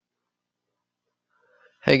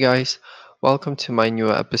Hey guys, welcome to my new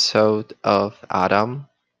episode of Adam,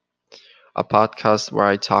 a podcast where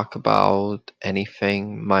I talk about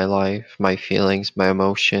anything, my life, my feelings, my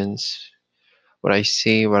emotions, what I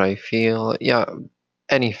see, what I feel, yeah,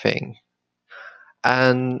 anything.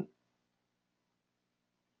 And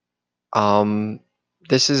um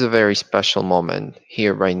this is a very special moment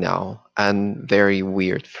here right now and very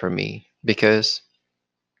weird for me because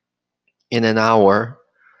in an hour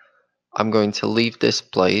I'm going to leave this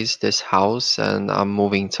place, this house, and I'm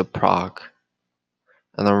moving to Prague.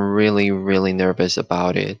 And I'm really, really nervous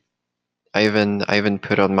about it. I even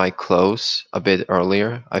put on my clothes a bit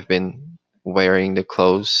earlier. I've been wearing the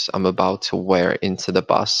clothes I'm about to wear into the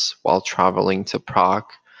bus while traveling to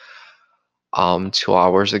Prague 2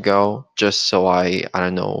 hours ago, just so I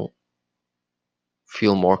don't know,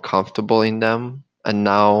 feel more comfortable in them. And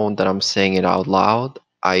now that I'm saying it out loud,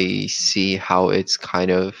 I see how it's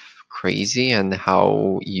kind of crazy and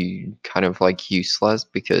how you kind of like useless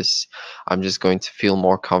because I'm just going to feel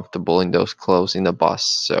more comfortable in those clothes in the bus.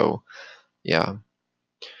 So yeah.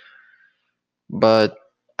 But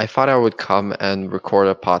I thought I would come and record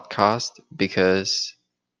a podcast because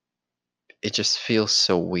it just feels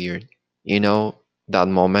so weird. You know, that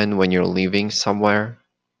moment when you're leaving somewhere,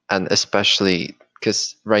 and especially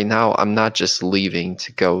because right now I'm not just leaving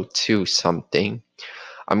to go to something,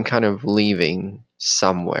 I'm kind of leaving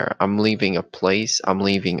somewhere. I'm leaving a place, I'm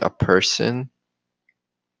leaving a person.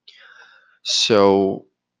 So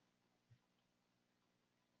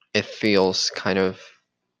it feels kind of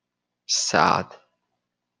sad.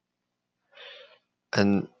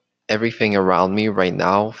 And everything around me right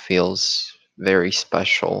now feels very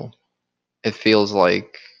special. It feels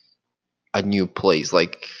like a new place.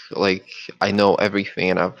 Like I know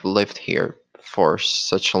everything and I've lived here for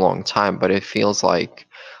such a long time, but it feels like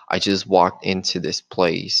I just walked into this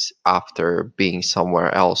place after being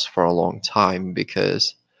somewhere else for a long time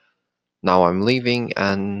because now I'm leaving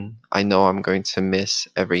and I know I'm going to miss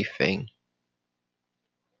everything.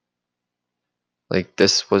 Like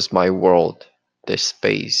this was my world, this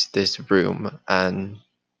space, this room, and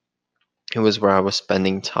it was where I was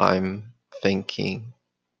spending time thinking,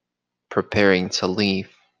 preparing to leave.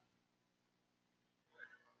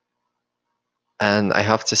 And I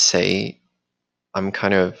have to say, I'm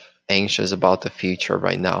kind of anxious about the future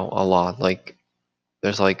right now a lot. Like,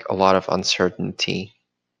 there's like a lot of uncertainty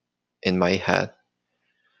in my head.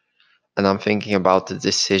 And I'm thinking about the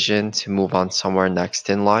decision to move on somewhere next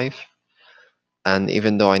in life. And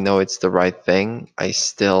even though I know it's the right thing, I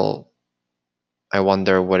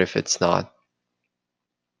wonder what if it's not.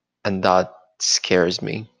 And that scares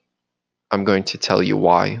me. I'm going to tell you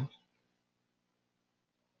why.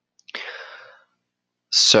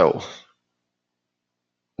 So,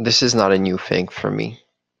 this is not a new thing for me.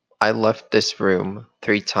 I left this room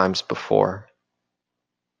 3 times before.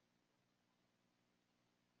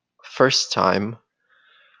 First time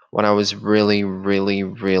when I was really, really,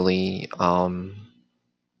 really, I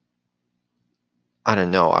don't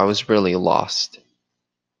know, I was really lost.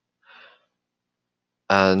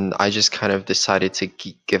 And I just kind of decided to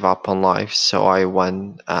give up on life. So I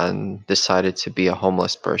went and decided to be a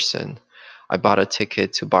homeless person. I bought a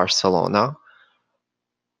ticket to Barcelona.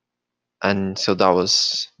 And so that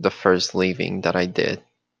was the first leaving that I did.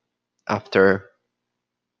 After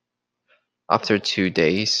after 2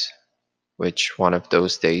 days, which one of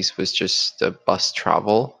those days was just the bus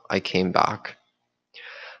travel, I came back.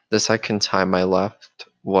 The second time I left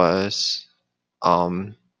was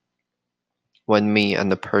um, when me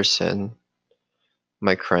and the person,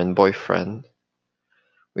 my current boyfriend,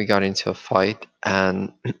 we got into a fight,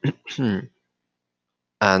 and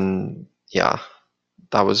and yeah,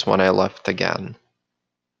 that was when I left again.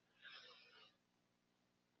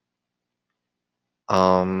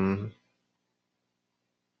 Um,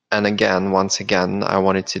 and again, once again, I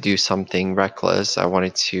wanted to do something reckless. I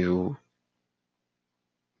wanted to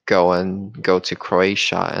go to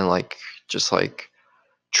Croatia and like just like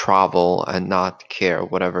travel and not care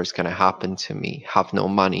whatever's gonna happen to me, have no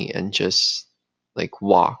money and just like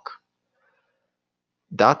walk.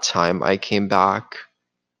 That time I came back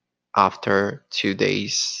after 2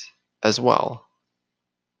 days as well.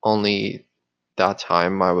 Only that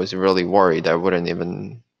time I was really worried I wouldn't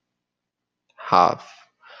even have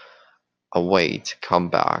a way to come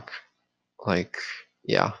back. Like,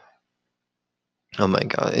 yeah. Oh my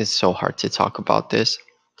god, it's so hard to talk about this.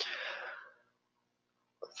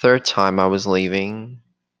 Third time I was leaving,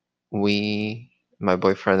 my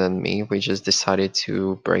boyfriend and me, we just decided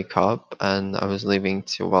to break up, and I was leaving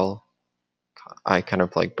to, well, I kind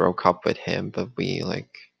of like broke up with him, but we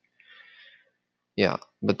like, yeah.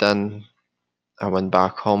 But then I went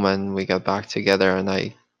back home and we got back together and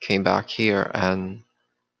I came back here and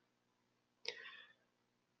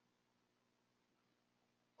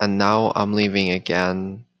now I'm leaving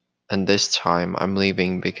again. And this time I'm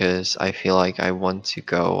leaving because I feel like I want to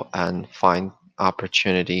go and find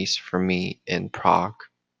opportunities for me in Prague.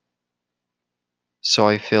 So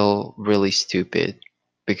I feel really stupid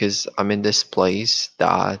because I'm in this place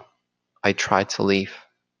that I tried to leave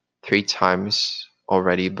 3 times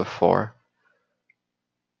already before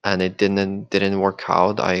and it didn't work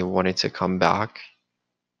out. I wanted to come back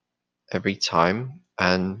every time,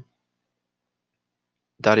 and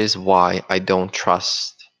that is why I don't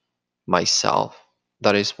trust myself.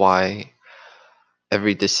 That is why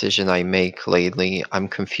every decision I make lately, I'm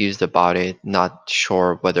confused about it, not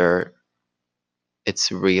sure whether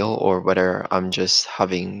it's real or whether I'm just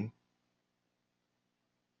having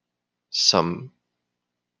some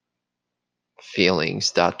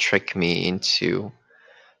feelings that trick me into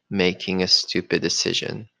making a stupid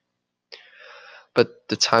decision. But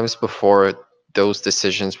the times before, those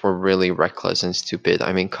decisions were really reckless and stupid.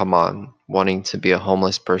 I mean, come on, wanting to be a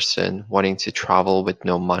homeless person, wanting to travel with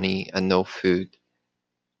no money and no food,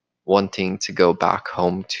 wanting to go back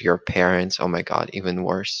home to your parents. Oh my God, even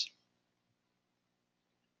worse.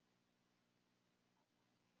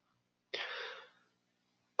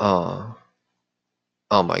 Uh,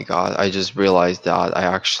 oh my God, I just realized that I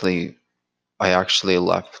actually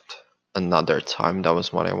left another time. That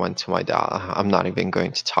was when I went to my dad. I'm not even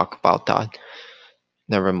going to talk about that.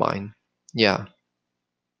 Never mind. Yeah.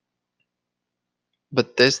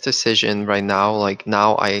 But this decision right now, like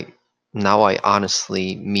now I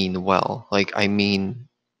honestly mean well. Like I mean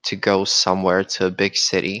to go somewhere to a big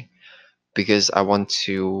city because I want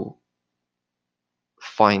to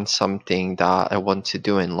find something that I want to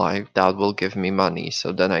do in life that will give me money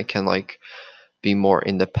so then I can like be more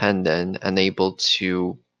independent and able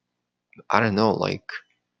to, I don't know, like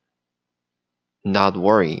not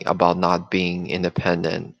worry about not being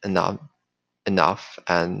independent enough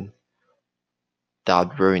and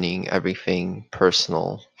that ruining everything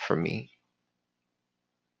personal for me.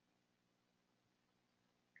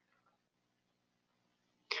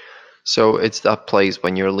 So it's that place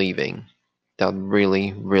when you're leaving, that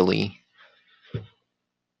really, really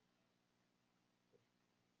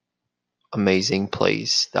amazing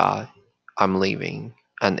place that I'm leaving.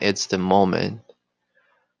 And it's the moment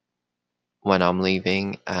when I'm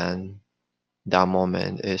leaving, and that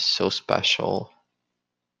moment is so special.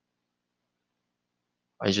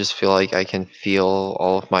 I just feel like I can feel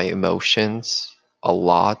all of my emotions a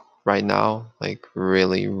lot right now, like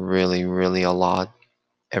really, really, really a lot.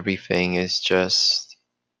 Everything is just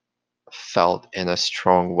felt in a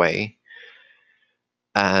strong way.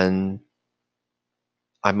 And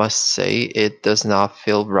I must say, it does not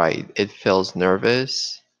feel right. It feels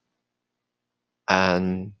nervous,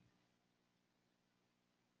 and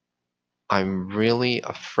I'm really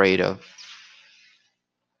afraid of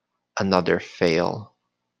another fail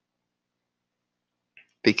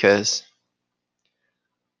because,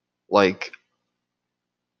 like,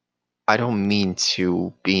 I don't mean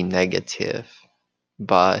to be negative,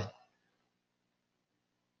 but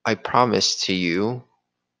I promise to you,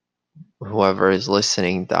 whoever is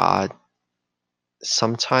listening, that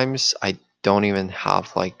sometimes I don't even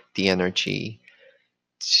have like the energy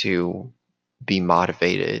to be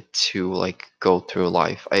motivated to like go through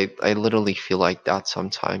life. I literally feel like that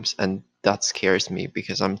sometimes, and that scares me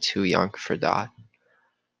because I'm too young for that.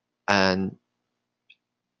 And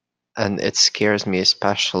it scares me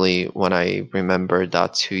especially when I remember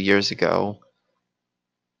that 2 years ago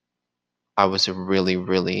I was a really,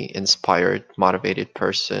 really inspired, motivated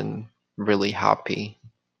person, really happy.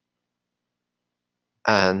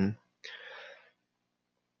 And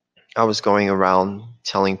I was going around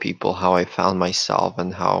telling people how I found myself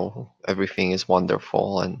and how everything is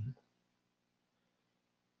wonderful. And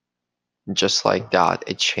just like that,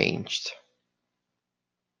 it changed.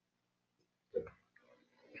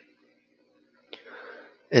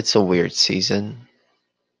 It's a weird season,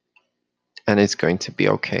 and it's going to be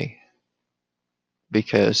okay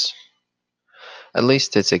because at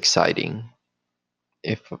least it's exciting.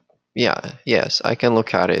 If, yeah, yes, I can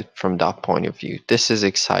look at it from that point of view. This is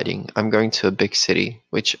exciting. I'm going to a big city,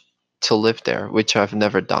 which to live there, which I've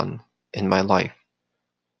never done in my life.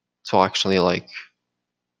 So actually, like,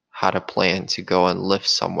 had a plan to go and live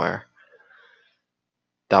somewhere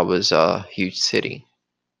that was a huge city.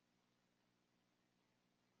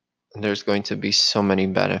 And there's going to be so many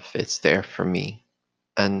benefits there for me.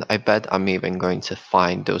 And I bet I'm even going to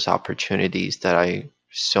find those opportunities that I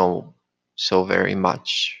so very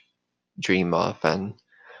much dream of and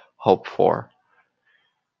hope for.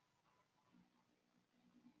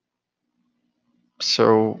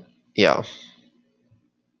 So, yeah,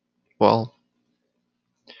 well,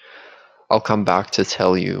 I'll come back to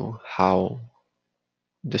tell you how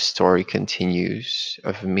the story continues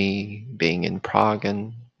of me being in Prague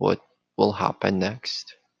and what will happen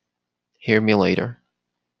next. Hear me later.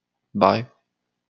 Bye.